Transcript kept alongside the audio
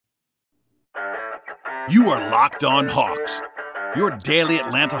You are Locked On Hawks, your daily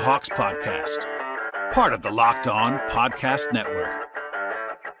Atlanta Hawks podcast. Part of the Locked On Podcast Network.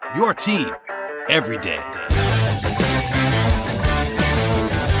 Your team every day.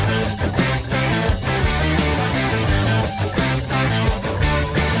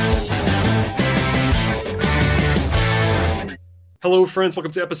 Hello, friends.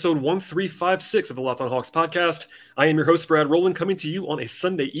 Welcome to episode 1356 of the Locked On Hawks podcast. I am your host, Brad Rowland, coming to you on a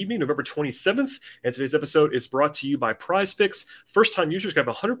Sunday evening, November 27th. And today's episode is brought to you by Prize Picks. First-time users can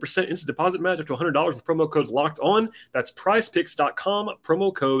have a 100% instant deposit match up to $100 with promo code LOCKEDON. That's prizepicks.com,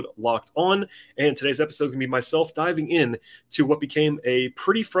 promo code LOCKEDON. And today's episode is going to be myself diving in to what became a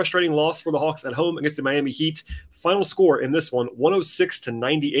pretty frustrating loss for the Hawks at home against the Miami Heat. Final score in this one,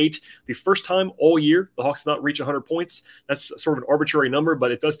 106-98. The first time all year the Hawks did not reach 100 points. That's sort of an arbitrary number,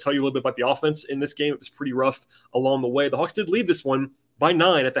 but it does tell you a little bit about the offense in this game. It was pretty rough along the way. The Hawks did lead this one by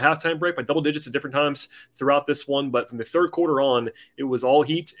 9 at the halftime break, by double digits at different times throughout this one. But from the third quarter on, it was all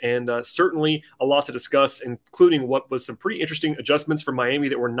Heat, and certainly a lot to discuss, including what was some pretty interesting adjustments from Miami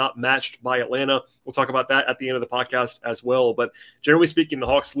that were not matched by Atlanta. We'll talk about that at the end of the podcast as well. But generally speaking, the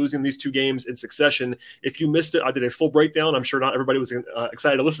Hawks losing these two games in succession. If you missed it, I did a full breakdown. I'm sure not everybody was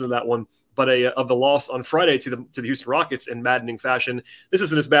excited to listen to that one, but of the loss on Friday to the Houston Rockets in maddening fashion. This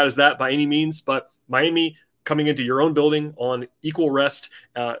isn't as bad as that by any means, but Miami coming into your own building on equal rest.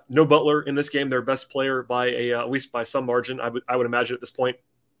 No Butler in this game, their best player by at least by some margin, I would imagine at this point.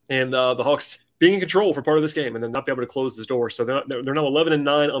 And the Hawks being in control for part of this game and then not be able to close this door. So they're now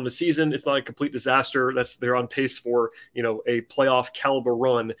 11-9 on the season. It's not a complete disaster. They're on pace for, a playoff caliber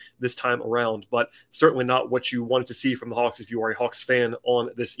run this time around, but certainly not what you wanted to see from the Hawks if you are a Hawks fan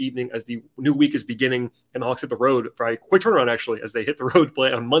on this evening as the new week is beginning and the Hawks hit the road for a quick turnaround, actually, as they hit the road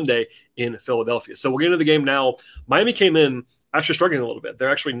play on Monday in Philadelphia. So we'll get into the game now. Miami came in actually struggling a little bit. They're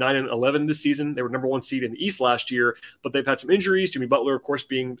actually 9-11 this season. They were number one seed in the East last year, but they've had some injuries. Jimmy Butler, of course,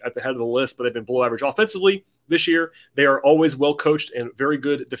 being at the head of the list, but they've been below average offensively this year. They are always well coached and very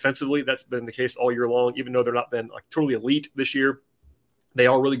good defensively. That's been the case all year long, even though they're not been totally elite this year. They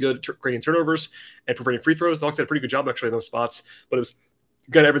are really good at creating turnovers and preventing free throws. The Hawks did a pretty good job actually in those spots, but it was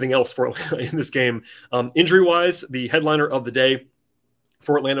got everything else for in this game. Injury-wise, the headliner of the day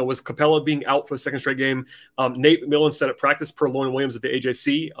for Atlanta was Capella being out for the second straight game. Nate McMillan said at practice per Lauren Williams at the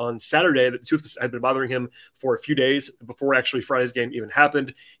AJC on Saturday that the tooth had been bothering him for a few days before actually Friday's game even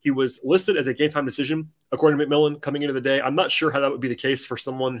happened. He was listed as a game-time decision, according to McMillan, coming into the day. I'm not sure how that would be the case for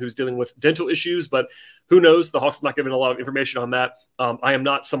someone who's dealing with dental issues, but who knows? The Hawks not giving a lot of information on that. I am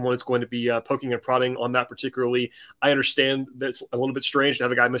not someone that's going to be poking and prodding on that particularly. I understand that it's a little bit strange to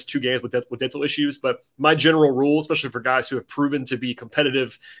have a guy miss 2 games with dental issues, but my general rule, especially for guys who have proven to be competitive,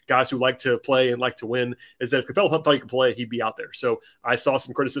 guys who like to play and like to win, is that if Capella thought he could play, he'd be out there. So I saw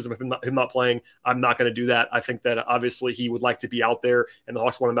some criticism of him not playing. I'm not going to do that. I think that obviously he would like to be out there, and the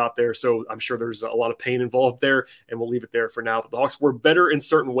Hawks want him out there. So I'm sure there's a lot of pain involved there, and we'll leave it there for now. But the Hawks were better in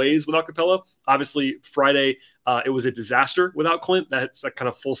certain ways without Capella. Obviously, Friday, it was a disaster without Clint. That's a kind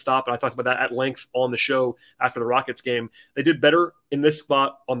of full stop, and I talked about that at length on the show after the Rockets game. They did better in this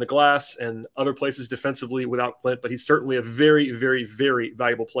spot on the glass and other places defensively without Clint, but he's certainly a very, very, very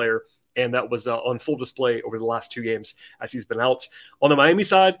valuable player, and that was on full display over the last 2 games as he's been out. On the Miami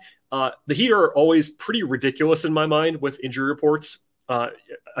side, the Heat are always pretty ridiculous in my mind with injury reports.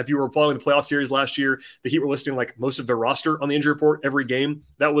 If you were following the playoff series last year, the Heat were listing like most of their roster on the injury report every game.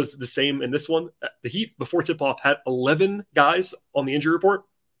 That was the same in this one. The Heat, before tip-off, had 11 guys on the injury report,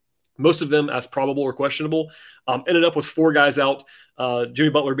 most of them as probable or questionable. Ended up with 4 guys out, Jimmy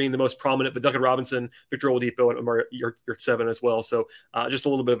Butler being the most prominent, but Duncan Robinson, Victor Oladipo, and Amari Yurtseven as well. So just a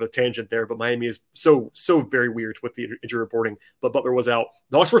little bit of a tangent there, but Miami is so very weird with the injury reporting, but Butler was out.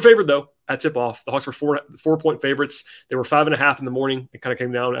 The Hawks were favored, though, at tip-off. The Hawks were 4-point favorites. They were 5.5 in the morning. It kind of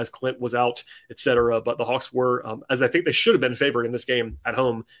came down as Clint was out, etc. But the Hawks were, as I think they should have been favored in this game at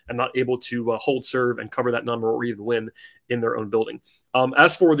home, and not able to hold serve and cover that number or even win in their own building.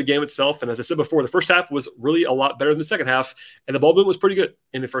 As for the game itself, and as I said before, the first half was really a lot better than the second half, and the ball movement was pretty good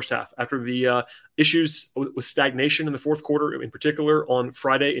in the first half. After the issues with stagnation in the fourth quarter, in particular on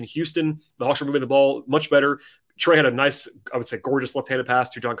Friday in Houston, the Hawks were moving the ball much better. Trey had a nice, I would say, gorgeous left-handed pass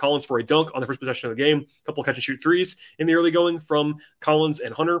to John Collins for a dunk on the first possession of the game. A couple of catch-and-shoot threes in the early going from Collins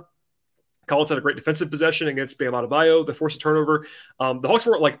and Hunter. Collins had a great defensive possession against Bam Adebayo that forced a turnover. The Hawks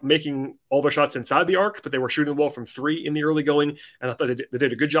weren't like making all their shots inside the arc, but they were shooting the ball from 3 in the early going. And I thought they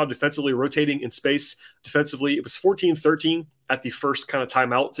did a good job defensively, rotating in space defensively. It was 14-13 at the first kind of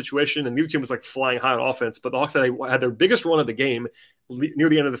timeout situation, and neither team was like flying high on offense. But the Hawks had their biggest run of the game near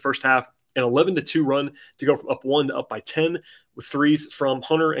the end of the first half an 11-2 run to go from up 1 to up by 10 with threes from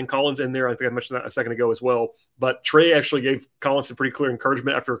Hunter and Collins in there. I think I mentioned that a second ago as well. But Trey actually gave Collins some pretty clear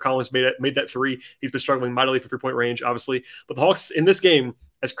encouragement after Collins made that three. He's been struggling mightily for three-point range, obviously. But the Hawks in this game,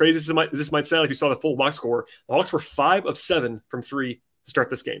 as crazy as this might sound if you saw the full box score, the Hawks were 5 of 7 from three to start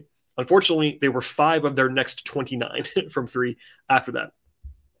this game. Unfortunately, they were 5 of their next 29 from three after that.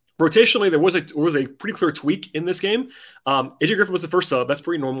 Rotationally, there was a pretty clear tweak in this game. AJ Griffin was the first sub. That's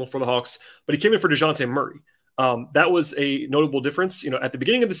pretty normal for the Hawks, but he came in for DeJounte Murray. That was a notable difference. At the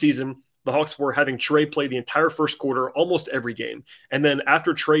beginning of the season, the Hawks were having Trey play the entire first quarter, almost every game. And then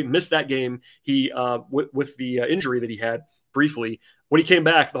after Trey missed that game, he with the injury that he had briefly, when he came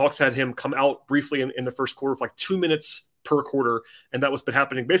back, the Hawks had him come out briefly in the first quarter for like 2 minutes per quarter, and that was been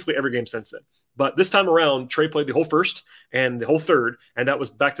happening basically every game since then. But this time around, Trey played the whole first and the whole third, and that was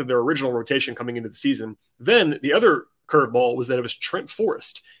back to their original rotation coming into the season. Then the other curveball was that it was Trent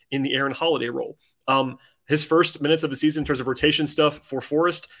Forrest in the Aaron Holiday role. His first minutes of the season in terms of rotation stuff for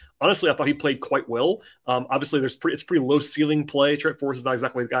Forrest, honestly, I thought he played quite well. Obviously, it's pretty low ceiling play. Trent Forrest is not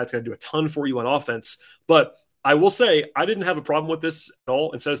exactly the guy that's going to do a ton for you on offense, but I will say I didn't have a problem with this at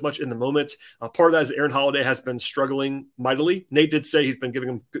all and said as much in the moment. Part of that is Aaron Holiday has been struggling mightily. Nate did say he's been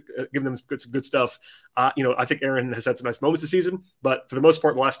giving them good stuff. I think Aaron has had some nice moments this season, but for the most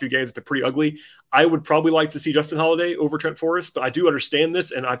part, the last few games have been pretty ugly. I would probably like to see Justin Holiday over Trent Forrest, but I do understand this,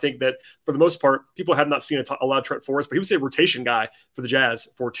 and I think that for the most part, people have not seen a lot of Trent Forrest, but he was a rotation guy for the Jazz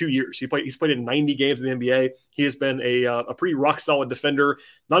for 2 years. He's played in 90 games in the NBA. He has been a pretty rock solid defender,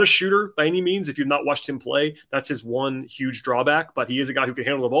 not a shooter by any means. If you've not watched him play, that's his one huge drawback, but he is a guy who can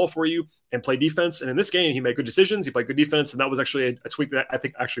handle the ball for you and play defense. And in this game, he made good decisions. He played good defense, and that was actually a tweak that I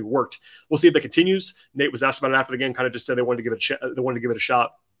think actually worked. We'll see if that continues. Nate was asked about it after the game, kind of just said they wanted to give it a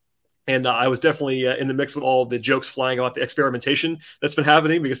shot. And I was definitely in the mix with all the jokes flying about the experimentation that's been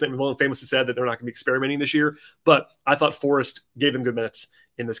happening, because Nate McMillan famously said that they're not going to be experimenting this year. But I thought Forrest gave him good minutes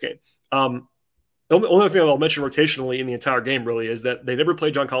in this game. The only thing I'll mention rotationally in the entire game really is that they never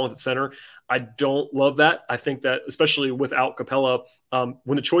played John Collins at center. I don't love that. I think that especially without Capella,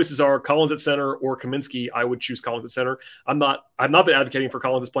 when the choices are Collins at center or Kaminsky, I would choose Collins at center. I've not been advocating for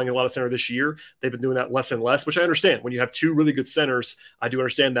Collins playing a lot of center this year. They've been doing that less and less, which I understand. When you have two really good centers, I do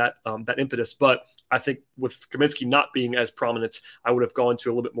understand that impetus. But I think with Kaminsky not being as prominent, I would have gone to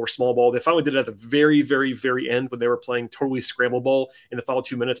a little bit more small ball. They finally did it at the very, very, very end when they were playing totally scramble ball in the final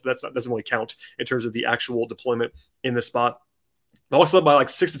 2 minutes, but that doesn't really count in terms of the actual deployment in the spot. The Hawks led by like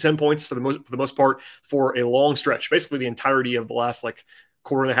 6 to 10 points for the most part for a long stretch, basically the entirety of the last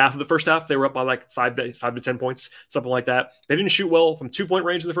quarter and a half of the first half. They were up by 5 to 10 points, something like that. They didn't shoot well from 2-point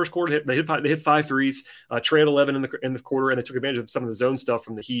range in the first quarter. They hit 5 threes. Trey had 11 in the quarter, and they took advantage of some of the zone stuff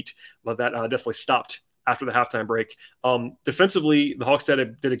from the Heat, but that definitely stopped after the halftime break. Defensively, the Hawks did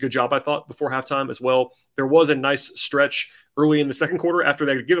a good job, I thought, before halftime as well. There was a nice stretch early in the second quarter after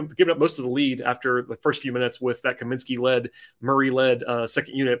they had given up most of the lead after the first few minutes with that Kaminsky-led, Murray-led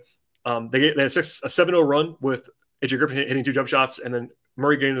second unit. They had a 7-0 run with AJ Griffin hitting 2 jump shots, and then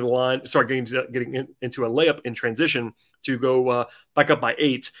Murray getting into the line, getting into a layup in transition to go back up by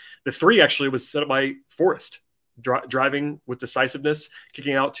 8. The 3 actually was set up by Forrest, driving with decisiveness,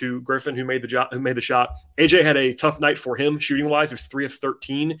 kicking out to Griffin, who made the shot. AJ had a tough night for him shooting wise. He was 3 of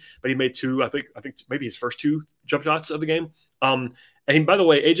 13, but he made 2. I think maybe his first 2 jump shots of the game. And by the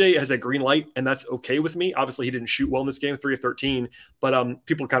way, AJ has a green light, and that's okay with me. Obviously, he didn't shoot well in this game, 3 of 13, but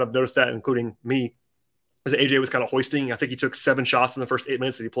people kind of noticed that, including me, as AJ was kind of hoisting. I think he took 7 shots in the first 8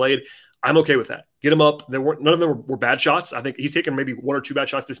 minutes that he played. I'm okay with that. Get him up. None of them were bad shots. I think he's taken maybe 1 or 2 bad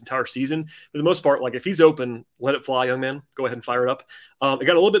shots this entire season. For the most part, if he's open, let it fly, young man. Go ahead and fire it up. It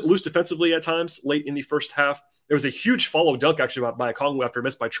got a little bit loose defensively at times late in the first half. There was a huge follow dunk actually by Okongwu after a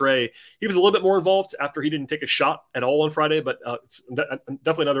miss by Trey. He was a little bit more involved after he didn't take a shot at all on Friday, but it's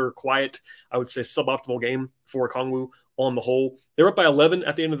definitely another quiet, I would say, suboptimal game for Okongwu on the whole. They were up by 11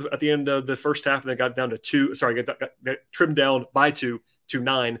 at the end of the first half, and they got down to 2. Sorry, got trimmed down by 2 to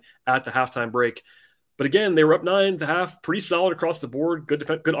 9 at the halftime break. But again, they were up 9 at the half, pretty solid across the board.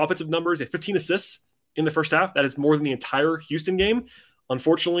 Good offensive numbers. They had 15 assists in the first half. That is more than the entire Houston game.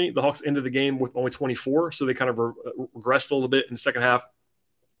 Unfortunately, the Hawks ended the game with only 24, so they kind of regressed a little bit in the second half.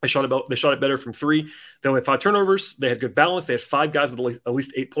 They shot it better from 3. They only had 5 turnovers. They had good balance. They had 5 guys with at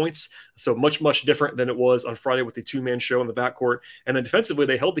least 8 points. So much different than it was on Friday with the 2-man show in the backcourt. And then defensively,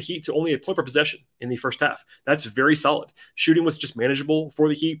 they held the Heat to only a point per possession in the first half. That's very solid. Shooting was just manageable for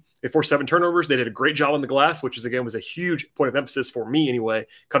the Heat. They forced 7 turnovers. They did a great job on the glass, which was a huge point of emphasis for me anyway,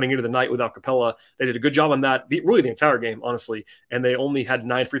 coming into the night without Capella. They did a good job on that, really the entire game, honestly. And they only had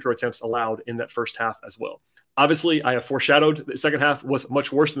 9 free throw attempts allowed in that first half as well. Obviously, I have foreshadowed the second half was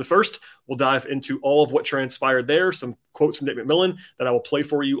much worse than the first. We'll dive into all of what transpired there, some quotes from Nick McMillan that I will play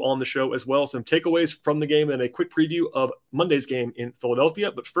for you on the show as well, some takeaways from the game, and a quick preview of Monday's game in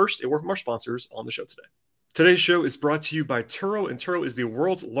Philadelphia. But first, a word from our sponsors on the show today. Today's show is brought to you by Turo, and Turo is the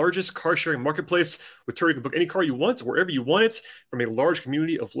world's largest car-sharing marketplace. With Turo, you can book any car you want, wherever you want it, from a large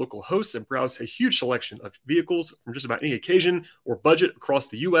community of local hosts, and browse a huge selection of vehicles from just about any occasion or budget across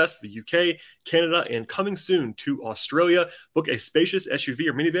the US, the UK, Canada, and coming soon to Australia. Book a spacious SUV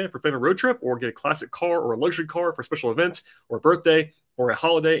or minivan for a family road trip, or get a classic car or a luxury car for a special event or a birthday or a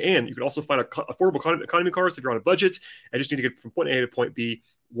holiday. And you can also find affordable economy cars if you're on a budget and just need to get from point A to point B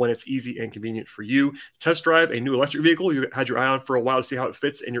when it's easy and convenient for you. Test drive a new electric vehicle you had your eye on for a while to see how it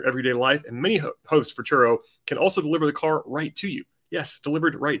fits in your everyday life. And many hosts for Turo can also deliver the car right to you. Yes,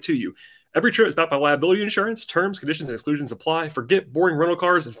 delivered right to you. Every trip is backed by liability insurance. Terms, conditions, and exclusions apply. Forget boring rental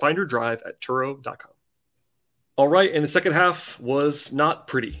cars and find your drive at Turo.com. All right, and the second half was not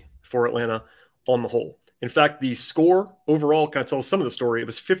pretty for Atlanta on the whole. In fact, the score overall kind of tells some of the story. It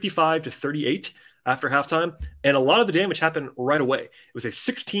was 55-38 after halftime, and a lot of the damage happened right away. It was a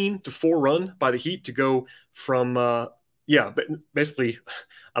 16-4 run by the Heat to go from, but basically,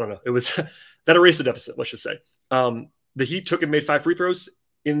 I don't know. It was that erased the deficit, let's just say. The Heat took and made 5 free throws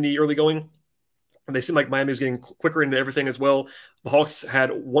in the early going, and they seemed like Miami was getting quicker into everything as well. The Hawks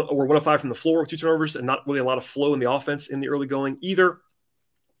were 1 of 5 from the floor with 2 turnovers and not really a lot of flow in the offense in the early going either.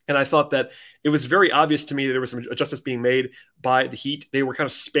 And I thought that it was very obvious to me that there were some adjustments being made by the Heat. They were kind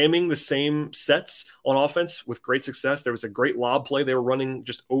of spamming the same sets on offense with great success. There was a great lob play they were running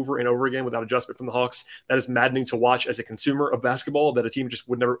just over and over again without adjustment from the Hawks. That is maddening to watch as a consumer of basketball, that a team just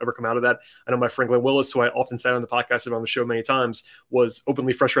would never, ever come out of that. I know my friend Glenn Willis, who I often said on the podcast and on the show many times, was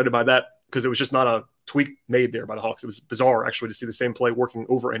openly frustrated by that because it was just not a tweak made there by the Hawks. It was bizarre, actually, to see the same play working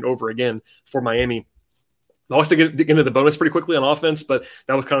over and over again for Miami. The Hawks did get into the bonus pretty quickly on offense, but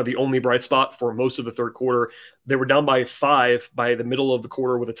that was kind of the only bright spot for most of the third quarter. They were down by 5 by the middle of the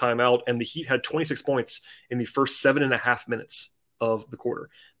quarter with a timeout, and the Heat had 26 points in the first 7.5 minutes of the quarter.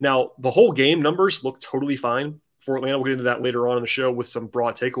 Now, the whole game numbers look totally fine for Atlanta. We'll get into that later on in the show with some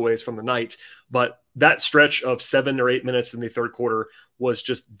broad takeaways from the night, but that stretch of 7 or 8 minutes in the third quarter was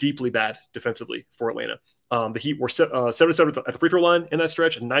just deeply bad defensively for Atlanta. The Heat were 7-7 at the free throw line in that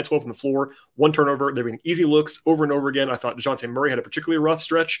stretch, and 9-12 from the floor, 1 turnover. They were getting easy looks over and over again. I thought DeJounte Murray had a particularly rough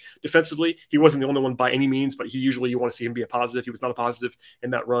stretch defensively. He wasn't the only one by any means, but you want to see him be a positive. He was not a positive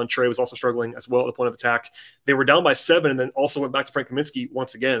in that run. Trey was also struggling as well at the point of attack. They were down by 7 and then also went back to Frank Kaminsky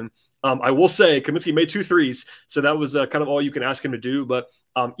once again. I will say Kaminsky made 2 threes, so that was kind of all you can ask him to do. But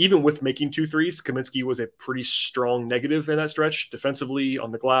even with making 2 threes, Kaminsky was a pretty strong negative in that stretch, defensively,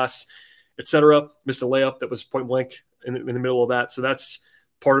 on the glass, etc. Missed a layup that was point blank in the middle of that. So that's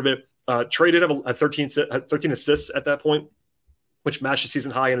part of it. Trey did have 13 assists at that point, which matched the season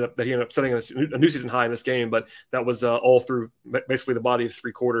high. He ended up setting a new season high in this game, but that was all through basically the body of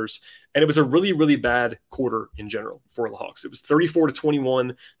 3 quarters. And it was a really, really bad quarter in general for the Hawks. It was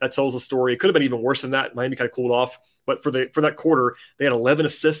 34-21. That tells the story. It could have been even worse than that. Miami kind of cooled off. But for that quarter, they had 11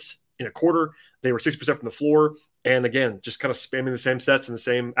 assists in a quarter. They were 60% from the floor. And again, just kind of spamming the same sets and the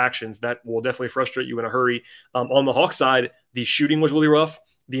same actions. That will definitely frustrate you in a hurry. On the Hawks side, the shooting was really rough.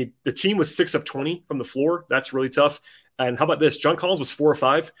 The team was 6 of 20 from the floor. That's really tough. And how about this? John Collins was 4 of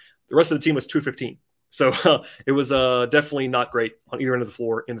 5. The rest of the team was 2 of 15. So it was definitely not great on either end of the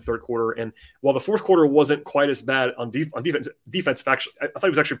floor in the third quarter. And while the fourth quarter wasn't quite as bad on defense, actually, I thought it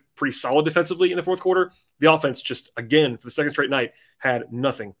was actually pretty solid defensively in the fourth quarter. The offense just, again, for the second straight night, had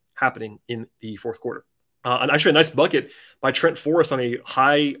nothing happening in the fourth quarter. And actually a nice bucket by Trent Forrest on a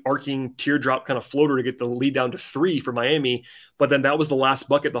high arcing teardrop kind of floater to get the lead down to 3 for Miami. But then that was the last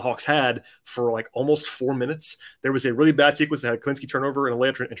bucket the Hawks had for like almost 4 minutes. There was a really bad sequence that had Kaminsky turnover and a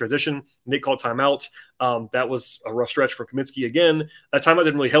layup in transition. Nate called timeout. That was a rough stretch for Kaminsky again. That timeout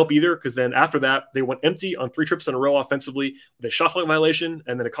didn't really help either, because then after that, they went empty on 3 trips in a row offensively with a shot clock violation,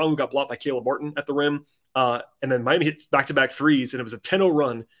 and then Okongwu got blocked by Caleb Martin at the rim. And then Miami hit back-to-back threes, and it was a 10-0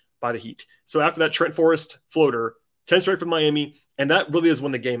 run by the Heat. So after that Trent Forrest floater, 10 straight from Miami, and that really is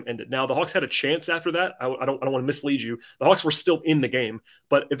when the game ended. Now, the Hawks had a chance after that. I don't want to mislead you. The Hawks were still in the game,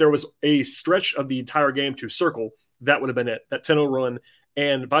 but if there was a stretch of the entire game to circle, that would have been it, that 10-0 run.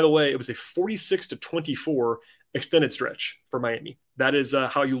 And by the way, it was a 46-24 extended stretch for Miami. That is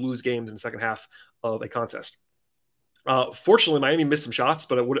how you lose games in the second half of a contest. Fortunately, Miami missed some shots,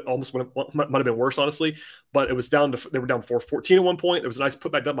 but it might have been worse, honestly. But it was they were down 4-14 at one point. There was a nice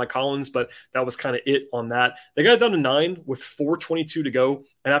putback done by Collins, but that was kind of it on that. They got it down to 9 with 4:22 to go,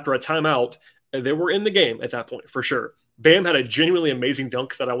 and after a timeout, they were in the game at that point for sure. Bam had a genuinely amazing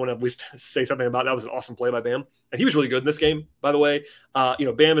dunk that I want to at least say something about. That was an awesome play by Bam. And he was really good in this game, by the way.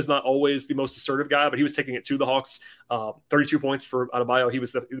 Bam is not always the most assertive guy, but he was taking it to the Hawks. 32 points for Adebayo. He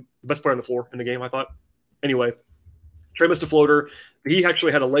was the best player on the floor in the game, I thought. Anyway, Trey missed a floater. He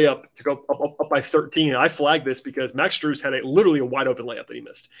actually had a layup to go up by 13. And I flagged this because Max Strus had literally a wide open layup that he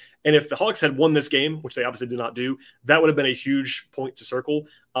missed. And if the Hawks had won this game, which they obviously did not do, that would have been a huge point to circle.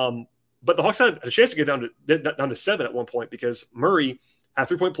 But the Hawks had a chance to get down to 7 at one point because Murray had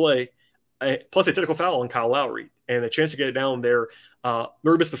a 3-point play plus a technical foul on Kyle Lowry and a chance to get it down there.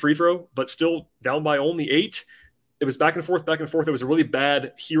 Murray missed the free throw, but still down by only 8. It was back and forth. It was a really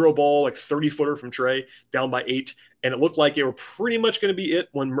bad hero ball, like 30-footer from Trey, down by 8. And it looked like it were pretty much going to be it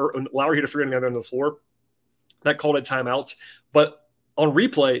when Lowry hit a free on the other end of the floor. That called a timeout. But on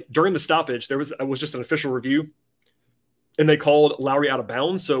replay, during the stoppage, it was just an official review. And they called Lowry out of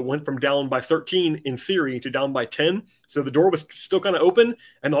bounds. So it went from down by 13 in theory to down by 10. So the door was still kind of open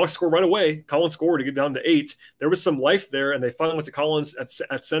and the Hawks scored right away. Collins scored to get down to 8. There was some life there and they finally went to Collins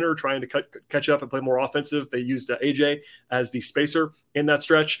at center trying to catch up and play more offensive. They used AJ as the spacer in that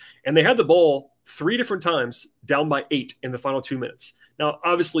stretch. And they had the ball 3 different times down by 8 in the final 2 minutes. Now,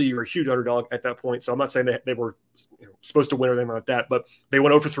 obviously, you're a huge underdog at that point, so I'm not saying that they were supposed to win or anything like that, but they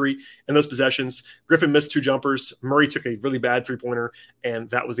went 0 for 3 in those possessions. Griffin missed 2 jumpers. Murray took a really bad 3-pointer, and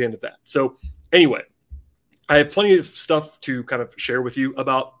that was the end of that. So anyway, I have plenty of stuff to kind of share with you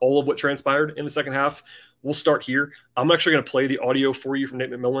about all of what transpired in the second half. We'll start here. I'm actually going to play the audio for you from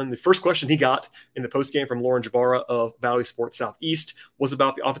Nate McMillan. The first question he got in the postgame from Lauren Jabara of Valley Sports Southeast was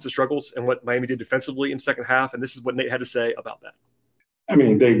about the offensive struggles and what Miami did defensively in the second half, and this is what Nate had to say about that. I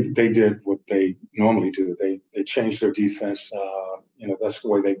mean, they did what they normally do. They changed their defense. That's the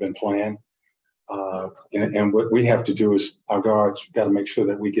way they've been playing. And what we have to do is our guards got to make sure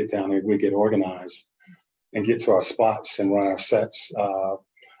that we get down there, we get organized and get to our spots and run our sets.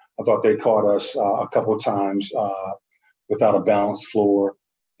 I thought they caught us a couple of times without a balanced floor,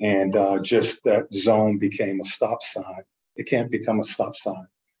 and just that zone became a stop sign. It can't become a stop sign.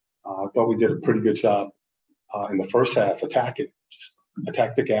 I thought we did a pretty good job in the first half attacking. Just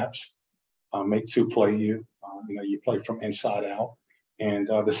attack the gaps, make 2 play you. You play from inside out. And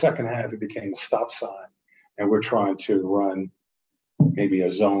the second half, it became a stop sign. And we're trying to run maybe a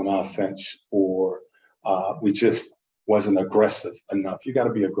zone offense, or we just wasn't aggressive enough. You got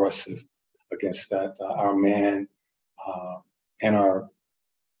to be aggressive against that. Our man and our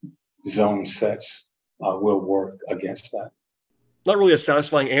zone sets will work against that. Not really a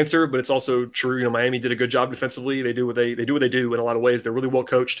satisfying answer, but it's also true. Miami did a good job defensively. They do what they do in a lot of ways. They're really well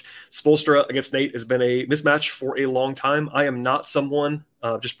coached. Spoelstra against Nate has been a mismatch for a long time. I am not someone,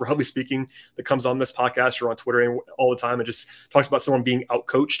 just broadly speaking, that comes on this podcast or on Twitter all the time and just talks about someone being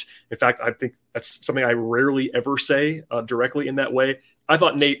outcoached. In fact, I think that's something I rarely ever say directly in that way. I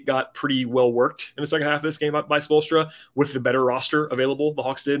thought Nate got pretty well worked in the second half of this game by Spoelstra with the better roster available the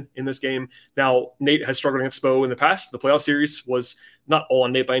Hawks did in this game. Now, Nate has struggled against Spo in the past. The playoff series was not all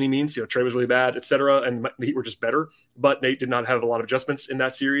on Nate by any means. Trey was really bad, et cetera, and the Heat were just better. But Nate did not have a lot of adjustments in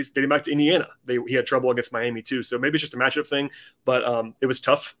that series. Dating back to Indiana, he had trouble against Miami too. So maybe it's just a matchup thing, but it was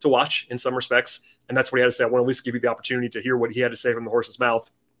tough to watch in some respects. And that's what he had to say. I want to at least give you the opportunity to hear what he had to say from the horse's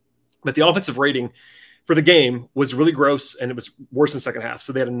mouth. But the offensive rating for the game was really gross, and it was worse in the second half.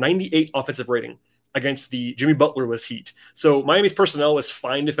 So they had a 98 offensive rating against the Jimmy Butler-less Heat. So Miami's personnel is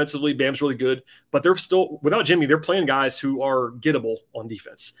fine defensively. Bam's really good, but they're still, without Jimmy, they're playing guys who are gettable on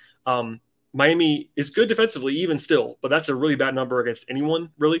defense. Miami is good defensively even still, but that's a really bad number against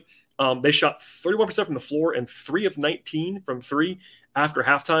anyone, really. They shot 31% from the floor and 3 of 19 from 3 after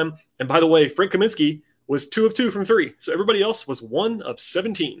halftime. And by the way, Frank Kaminsky was 2 of 2 from 3. So everybody else was 1 of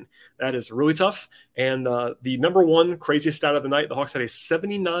 17. That is really tough. And the number one craziest stat of the night, the Hawks had a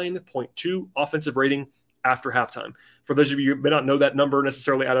 79.2 offensive rating after halftime. For those of you who may not know that number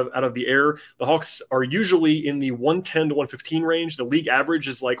necessarily out of the air, the Hawks are usually in the 110 to 115 range. The league average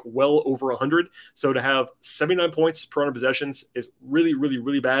is like well over 100. So to have 79 points per 100 possessions is really, really,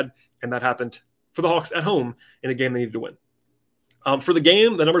 really bad. And that happened for the Hawks at home in a game they needed to win. For the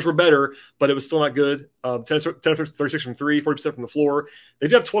game, the numbers were better, but it was still not good. 10 of 36 from 3, 40% from the floor. They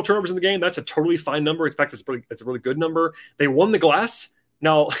did have 12 turnovers in the game. That's a totally fine number. In fact, it's a really good number. They won the glass.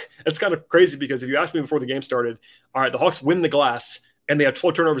 Now, it's kind of crazy because if you asked me before the game started, all right, the Hawks win the glass, and they have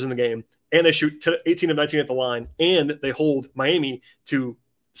 12 turnovers in the game, and they shoot 18 of 19 at the line, and they hold Miami to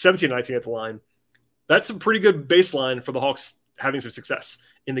 17 of 19 at the line. That's a pretty good baseline for the Hawks having some success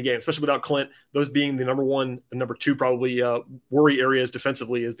in the game, especially without Clint. Those being the number one and number two probably worry areas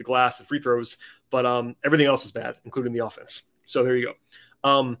defensively is the glass and free throws, but everything else was bad, including the offense. So there you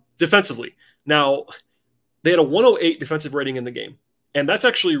go. Defensively. Now, They had a 108 defensive rating in the game, and that's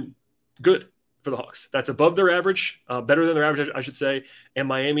actually good for the Hawks. That's above their average, better than their average, I should say. And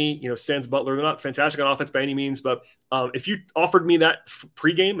Miami, sans Butler, they're not fantastic on offense by any means, but if you offered me that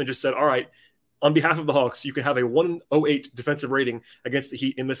pregame and just said, all right, on behalf of the Hawks, you can have a 108 defensive rating against the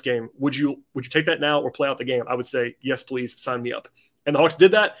Heat in this game. Would you take that now or play out the game? I would say, yes, please sign me up. And the Hawks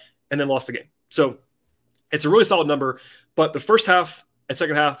did that and then lost the game. So it's a really solid number, but the first half and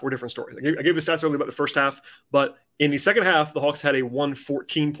second half were different stories. I gave the stats earlier about the first half, but in the second half, the Hawks had a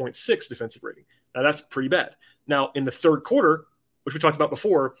 114.6 defensive rating. Now that's pretty bad. Now in the third quarter, which we talked about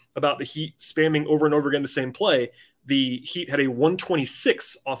before, about the Heat spamming over and over again the same play, the Heat had a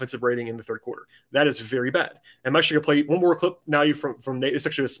 126 offensive rating in the third quarter. That is very bad. I'm actually going to play one more clip now from Nate. It's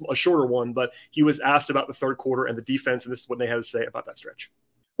actually a shorter one, but he was asked about the third quarter and the defense, and this is what they had to say about that stretch.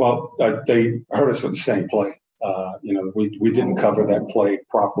 Well, they heard us with the same play. We didn't cover that play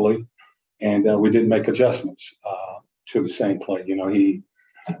properly, and we didn't make adjustments to the same play.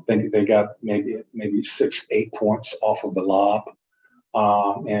 I think they got maybe 6-8 points off of the lob.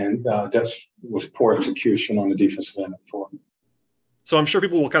 And that was poor execution on the defensive end for him. So I'm sure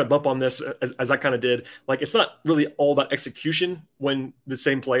people will kind of bump on this as I kind of did. Like, it's not really all about execution when the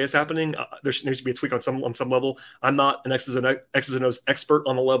same play is happening. There needs to be a tweak on some level. I'm not an X's and O's expert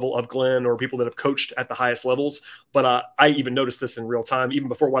on the level of Glenn or people that have coached at the highest levels, but I even noticed this in real time, even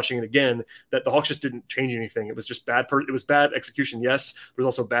before watching it again, that the Hawks just didn't change anything. It was just bad. It was bad execution, yes. There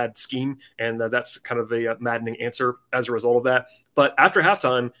was also bad scheme, and that's kind of a maddening answer as a result of that. But after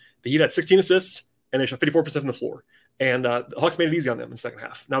halftime, the Heat had 16 assists, and they shot 54% from the floor. And the Hawks made it easy on them in the second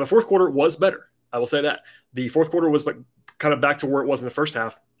half. Now, the fourth quarter was better. I will say that. The fourth quarter was kind of back to where it was in the first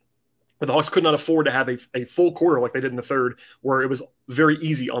half. But the Hawks could not afford to have a full quarter like they did in the third, where it was very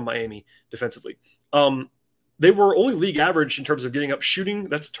easy on Miami defensively. They were only league average in terms of getting up shooting.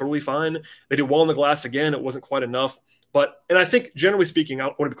 That's totally fine. They did well on the glass again. It wasn't quite enough. And I think, generally speaking, I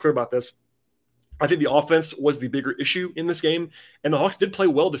want to be clear about this. I think the offense was the bigger issue in this game, and the Hawks did play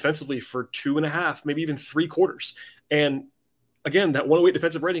well defensively for 2.5, maybe even 3 quarters. And again, that 108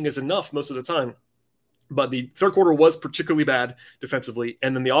 defensive rating is enough most of the time, but the third quarter was particularly bad defensively,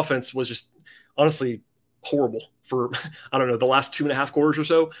 and then the offense was just honestly horrible for, I don't know, the last 2.5 quarters or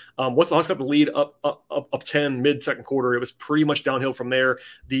so. Once the Hawks got the lead up 10 mid-second quarter, it was pretty much downhill from there.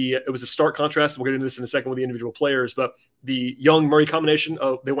 It was a stark contrast. We'll get into this in a second with the individual players, but the Young-Murray combination,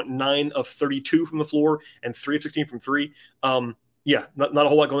 they went 9 of 32 from the floor and 3 of 16 from 3. Not a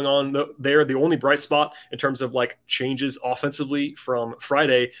whole lot going on there. The only bright spot in terms of changes offensively from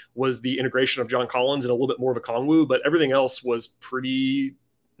Friday was the integration of John Collins and a little bit more of a Kongwu, but everything else was pretty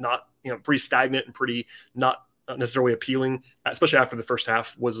stagnant and pretty not necessarily appealing, especially after the first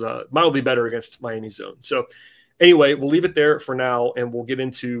half was mildly better against Miami's zone. So anyway, we'll leave it there for now, and we'll get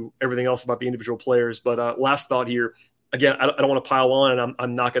into everything else about the individual players. But last thought here. Again, I don't want to pile on, and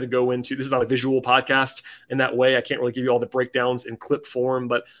I'm not going to go into – this is not a visual podcast in that way. I can't really give you all the breakdowns in clip form,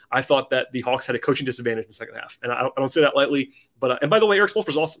 but I thought that the Hawks had a coaching disadvantage in the second half. And I don't say that lightly. But and by the way, Eric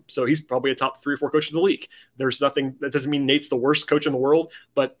Spoelstra's awesome. So he's probably a top 3 or 4 coach in the league. There's nothing – that doesn't mean Nate's the worst coach in the world,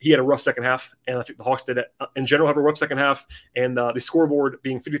 but he had a rough second half, and I think the Hawks did in general have a rough second half. And the scoreboard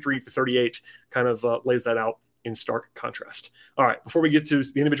being 53-38 kind of lays that out in stark contrast. All right, before we get to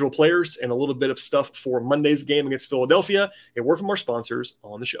the individual players and a little bit of stuff for Monday's game against Philadelphia, a word from our sponsors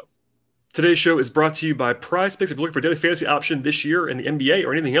on the show. Today's show is brought to you by Prize Picks. If you're looking for a daily fantasy option this year in the NBA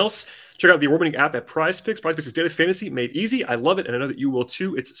or anything else, check out the award-winning app at Prize Picks. Prize Picks is daily fantasy made easy. I love it, and I know that you will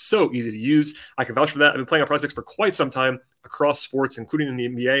too. It's so easy to use. I can vouch for that. I've been playing on Prize Picks for quite some time across sports, including in the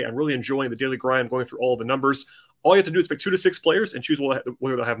NBA. I'm really enjoying the daily grind, going through all the numbers. All you have to do is pick 2 to 6 players and choose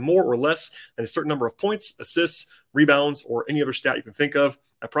whether they'll have more or less than a certain number of points, assists, rebounds, or any other stat you can think of.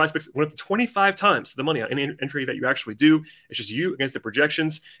 At Prize Picks, went up to 25 times the money on any entry that you actually do. It's just you against the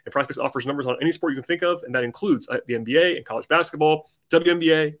projections. And Prize Picks offers numbers on any sport you can think of, and that includes the NBA and college basketball,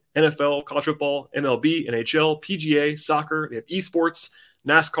 WNBA, NFL, college football, MLB, NHL, PGA, soccer. They have esports,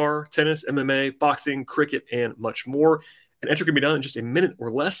 NASCAR, tennis, MMA, boxing, cricket, and much more. An entry can be done in just a minute or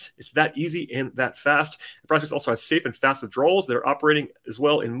less. It's that easy and that fast. And Prize Picks also has safe and fast withdrawals that are operating as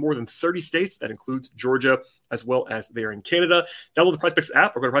well in more than 30 states. That includes Georgia, as well as there in Canada. Download the Prize Picks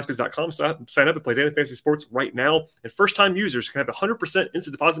app or go to prizepicks.com, sign up and play daily fantasy sports right now. And first-time users can have a 100%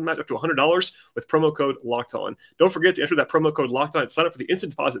 instant deposit match up to $100 with promo code LOCKEDON. Don't forget to enter that promo code LOCKEDON and sign up for the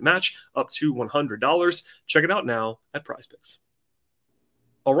instant deposit match up to $100. Check it out now at Prize Picks.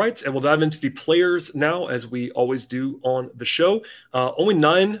 All right, and we'll dive into the players now, as we always do on the show. Only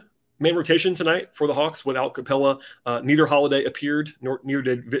 9 main rotation tonight for the Hawks without Capella. Neither Holiday appeared, neither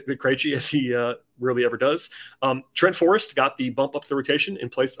did Vit Krejci, as he rarely ever does. Trent Forrest got the bump up to the rotation in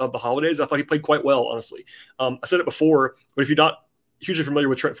place of the Holidays. I thought he played quite well, honestly. I said it before, but if you're not hugely familiar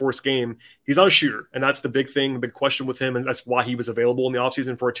with Trent Forrest's game, he's not a shooter, and that's the big thing, the big question with him, and that's why he was available in the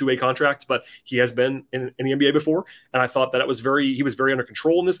offseason for a two-way contract, but he has been in the NBA before, and I thought that he was very under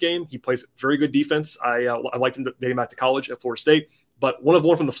control in this game. He plays very good defense. I liked him dating back to college at Florida State, but 1 of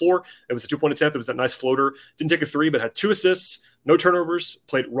 1 from the floor. It was a 2-point attempt. It was that nice floater. Didn't take a three, but had 2 assists, no turnovers,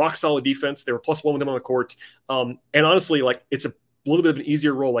 played rock-solid defense. They were +1 with him on the court, and honestly, like, it's a little bit of an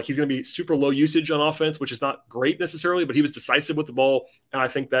easier role. Like, he's going to be super low usage on offense, which is not great necessarily, but he was decisive with the ball. And I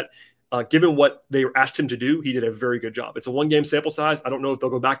think that given what they asked him to do, he did a very good job. It's a 1-game sample size. I don't know if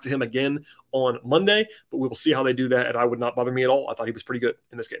they'll go back to him again on Monday, but we will see how they do that. And I would not bother me at all. I thought he was pretty good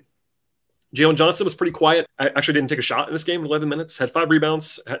in this game. Jalen Johnson was pretty quiet. I actually didn't take a shot in this game in 11 minutes, had 5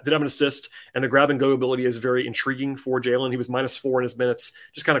 rebounds, did have an assist, and the grab and go ability is very intriguing for Jalen. He was -4 in his minutes,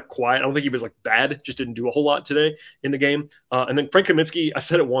 just kind of quiet. I don't think he was like bad, just didn't do a whole lot today in the game. And then Frank Kaminsky, I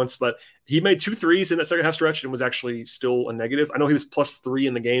said it once, but he made 2 threes in that second half stretch and was actually still a negative. I know he was +3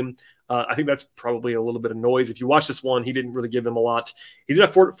 in the game. I think that's probably a little bit of noise. If you watch this one, he didn't really give them a lot. He did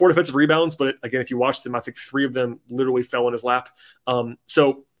have four defensive rebounds, but again, if you watched him, I think 3 of them literally fell in his lap.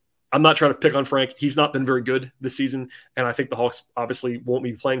 So I'm not trying to pick on Frank. He's not been very good this season, and I think the Hawks obviously won't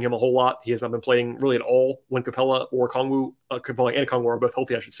be playing him a whole lot. He has not been playing really at all when Capella and Okongwu are both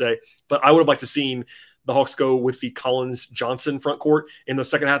healthy, I should say. But I would have liked to seen the Hawks go with the Collins-Johnson front court in those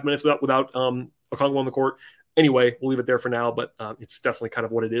second half minutes without Okongwu on the court. Anyway, we'll leave it there for now, but it's definitely kind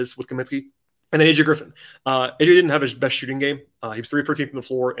of what it is with Kaminsky. And then AJ Griffin. AJ didn't have his best shooting game. He was 3 of 13 from the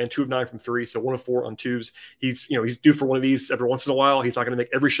floor and 2 of 9 from 3, so 1 of 4 on twos. He's due for one of these every once in a while. He's not going to make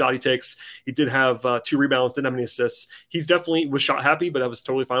every shot he takes. He did have 2 rebounds, didn't have any assists. He's definitely was shot happy, but that was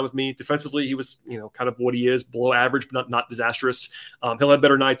totally fine with me. Defensively, he was kind of what he is, below average, but not disastrous. He'll have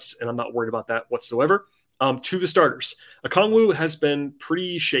better nights, and I'm not worried about that whatsoever. To the starters, Okongwu has been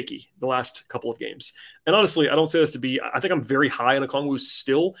pretty shaky the last couple of games. And honestly, I don't say this to be, I think I'm very high on Okongwu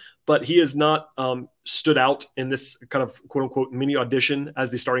still, but he has not stood out in this kind of quote unquote mini audition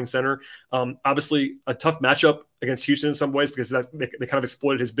as the starting center. Obviously a tough matchup against Houston in some ways because they kind of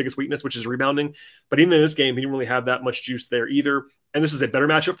exploited his biggest weakness, which is rebounding. But even in this game, he didn't really have that much juice there either. And this is a better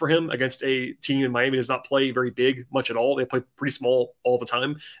matchup for him against a team in Miami that does not play very big much at all. They play pretty small all the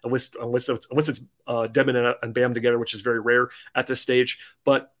time, unless it's Dedmon and Bam together, which is very rare at this stage.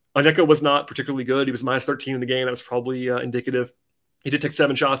 But Onyeka was not particularly good. He was -13 in the game. That was probably indicative. He did take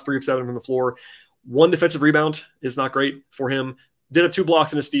 7 shots, 3 of 7 from the floor. 1 defensive rebound is not great for him. Did have 2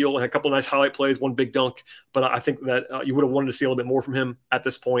 blocks and a steal and had a couple of nice highlight plays, 1 big dunk. But I think that you would have wanted to see a little bit more from him at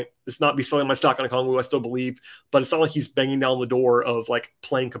this point. It's not be selling my stock on Okongwu, I still believe. But it's not like he's banging down the door of like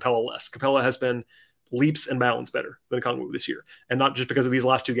playing Capella less. Capella has been leaps and bounds better than Okongwu this year. And not just because of these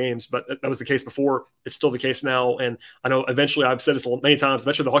last 2 games, but that was the case before. It's still the case now. And I know eventually, I've said this many times,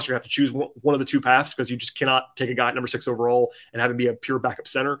 eventually the Hawks are going to have to choose one of the 2 paths because you just cannot take a guy at number 6 overall and have him be a pure backup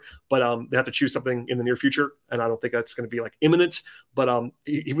center. But they have to choose something in the near future. And I don't think that's going to be like imminent. But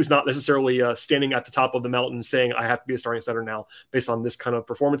he was not necessarily standing at the top of the mountain saying, I have to be a starting center now based on this kind of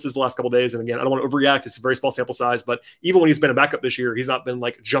performances the last couple of days. And again, I don't want to overreact. It's a very small sample size. But even when he's been a backup this year, he's not been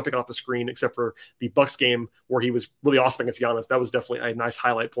like jumping off the screen except for the Bucks game where he was really awesome against Giannis. That was definitely a nice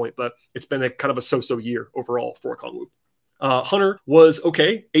highlight point, but it's been a kind of a so-so year overall for Okongwu. Hunter was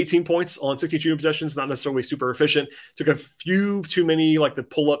okay, 18 points on 16 shooting possessions, not necessarily super efficient. Took a few too many, like the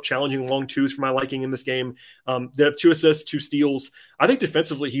pull-up, challenging long twos for my liking in this game. They have 2 assists, 2 steals. I think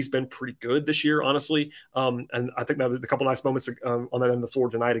defensively he's been pretty good this year, honestly. And I think that was a couple nice moments on that end of the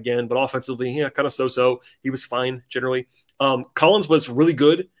floor tonight again. But offensively, kind of so-so. He was fine generally. Collins was really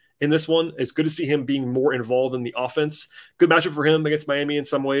good in this one. It's good to see him being more involved in the offense. Good matchup for him against Miami in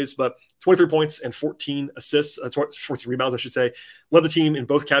some ways, but 23 points and 14 assists, 14 rebounds, I should say. Led the team in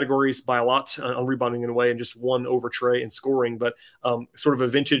both categories by a lot on rebounding in a way, and just 1 over Trey in scoring, but sort of a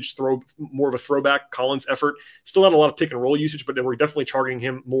vintage more of a throwback Collins effort. Still not a lot of pick and roll usage, but we're definitely targeting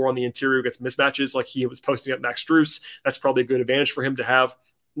him more on the interior against mismatches like he was posting up Max Strus. That's probably a good advantage for him to have.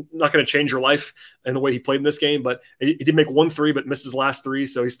 Not going to change your life in the way he played in this game, but he did make 1 3, but missed his last 3.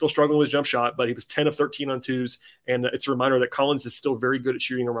 So he's still struggling with his jump shot, but he was 10 of 13 on twos. And it's a reminder that Collins is still very good at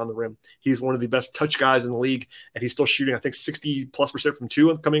shooting around the rim. He's one of the best touch guys in the league, and he's still shooting, I think, 60+% from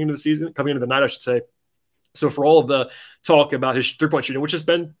 2 coming into the night, I should say. So for all of the talk about his 3-point shooting, which has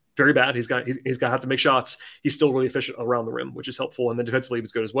been very bad, he's got to have to make shots. He's still really efficient around the rim, which is helpful. And then defensively, he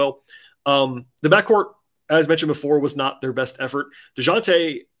was good as well. The backcourt, as mentioned before, was not their best effort.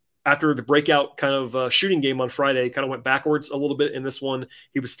 DeJounte after the breakout kind of shooting game on Friday, kind of went backwards a little bit in this one.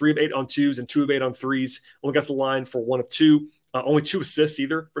 He was 3 of 8 on twos and 2 of 8 on threes. Only got to the line for 1 of 2. Only 2 assists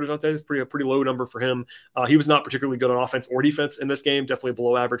either for DeJounte. It's a pretty low number for him. He was not particularly good on offense or defense in this game. Definitely a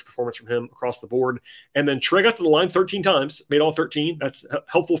below average performance from him across the board. And then Trey got to the line 13 times, made all 13. That's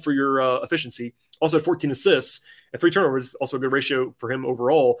helpful for your efficiency. Also had 14 assists and 3 turnovers, also a good ratio for him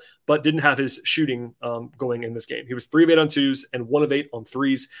overall, but didn't have his shooting going in this game. He was 3 of 8 on twos and 1 of 8 on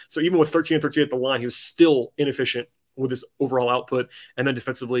threes. So even with 13 and 13 at the line, he was still inefficient with his overall output. And then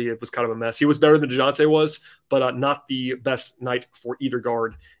defensively, it was kind of a mess. He was better than DeJounte was, but not the best night for either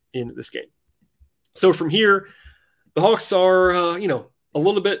guard in this game. So from here, the Hawks are, a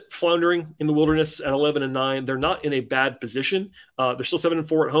little bit floundering in the wilderness at 11-9. They're not in a bad position. They're still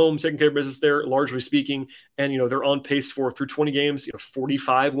 7-4 at home, taking care of business there, largely speaking. And, they're on pace for, through 20 games,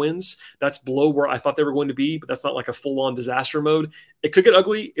 45 wins. That's below where I thought they were going to be, but that's not like a full-on disaster mode. It could get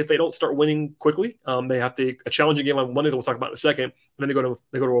ugly if they don't start winning quickly. They have a challenging game on Monday that we'll talk about in a second. And then they go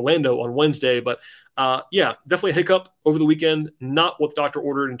to Orlando on Wednesday. But definitely a hiccup over the weekend. Not what the doctor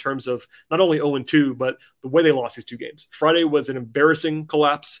ordered in terms of not only 0-2, but the way they lost these 2 games. Friday was an embarrassing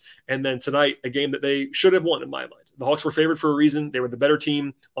collapse. And then tonight, a game that they should have won in my mind. The Hawks were favored for a reason. They were the better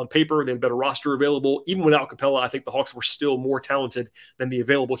team on paper. They had a better roster available. Even without Capella, I think the Hawks were still more talented than the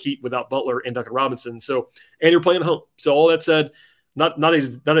available Heat without Butler and Duncan Robinson. So, and you're playing at home. So all that said, not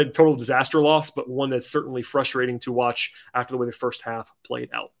a total disaster loss, but one that's certainly frustrating to watch after the way the first half played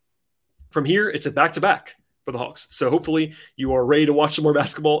out. From here, it's a back-to-back for the Hawks. So hopefully you are ready to watch some more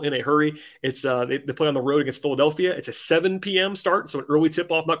basketball in a hurry. It's they play on the road against Philadelphia. It's a 7 p.m. start, so an early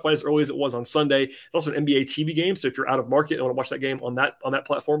tip-off, not quite as early as it was on Sunday. It's also an NBA TV game, so if you're out of market and want to watch that game on that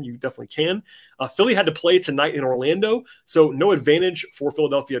platform, you definitely can. Philly had to play tonight in Orlando, so no advantage for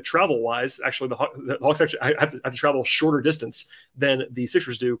Philadelphia travel-wise. Actually, the Hawks actually have to travel a shorter distance than the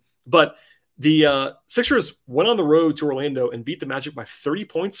Sixers do, but the Sixers went on the road to Orlando and beat the Magic by 30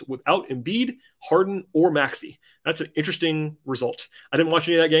 points without Embiid, Harden, or Maxey. That's an interesting result. I didn't watch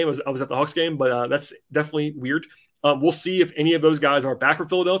any of that game. I was at the Hawks game, but that's definitely weird. We'll see if any of those guys are back for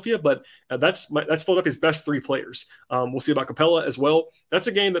Philadelphia, but that's Philadelphia's best 3 players. We'll see about Capella as well. That's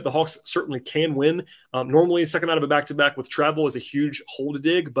a game that the Hawks certainly can win. Normally, second out of a back-to-back with travel is a huge hole to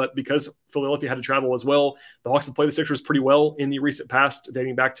dig, but because Philadelphia had to travel as well, the Hawks have played the Sixers pretty well in the recent past,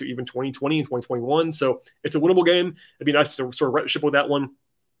 dating back to even 2020 and 2021. So it's a winnable game. It'd be nice to sort of right the ship with that one.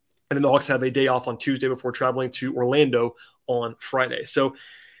 And then the Hawks have a day off on Tuesday before traveling to Orlando on Friday. So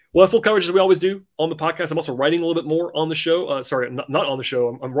we'll have full coverage as we always do on the podcast. I'm also writing a little bit more on the show. Not on the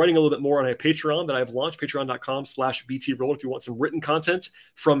show. I'm writing a little bit more on a Patreon that I've launched, patreon.com/BTRoll, if you want some written content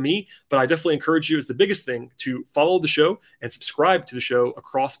from me. But I definitely encourage you, as the biggest thing, to follow the show and subscribe to the show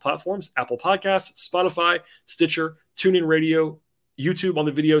across platforms: Apple Podcasts, Spotify, Stitcher, TuneIn Radio, YouTube on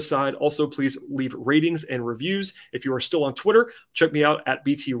the video side. Also, please leave ratings and reviews. If you are still on Twitter, check me out at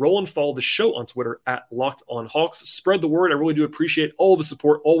BT Roland. Follow the show on Twitter at Locked On Hawks. Spread the word. I really do appreciate all the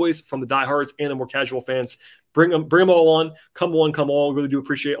support always from the diehards and the more casual fans. Bring them all on. Come one, come all. Really do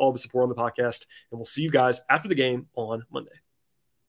appreciate all the support on the podcast. And we'll see you guys after the game on Monday.